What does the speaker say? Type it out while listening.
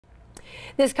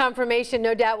This confirmation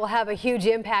no doubt will have a huge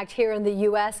impact here in the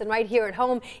U.S. and right here at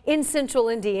home in central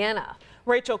Indiana.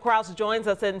 Rachel Krause joins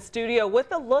us in studio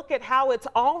with a look at how it's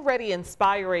already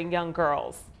inspiring young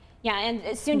girls. Yeah,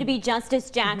 and soon to be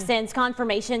Justice Jackson's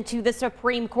confirmation to the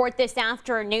Supreme Court this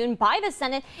afternoon by the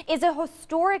Senate is a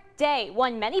historic day,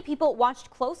 one many people watched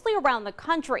closely around the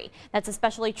country. That's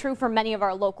especially true for many of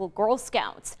our local Girl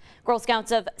Scouts. Girl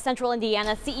Scouts of Central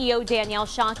Indiana CEO Danielle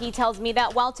Shockey tells me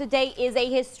that while today is a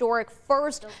historic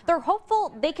first, they're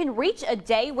hopeful they can reach a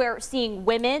day where seeing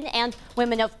women and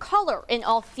women of color in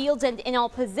all fields and in all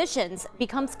positions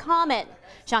becomes common.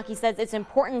 Shockey says it's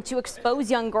important to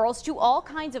expose young girls to all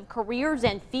kinds of careers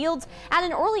and fields at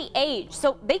an early age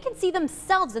so they can see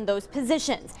themselves in those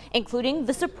positions, including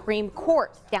the Supreme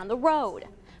Court down the road.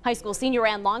 High school senior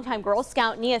and longtime Girl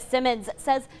Scout Nia Simmons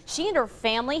says she and her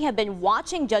family have been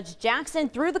watching Judge Jackson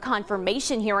through the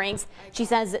confirmation hearings. She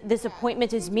says this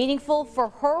appointment is meaningful for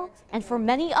her and for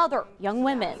many other young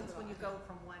women.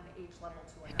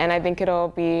 And I think it'll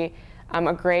be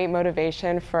a great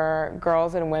motivation for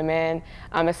girls and women,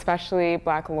 especially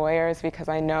black lawyers, because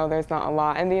I know there's not a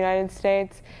lot in the United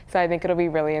States. So I think it'll be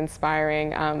really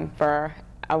inspiring for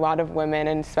a lot of women,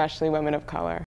 and especially women of color.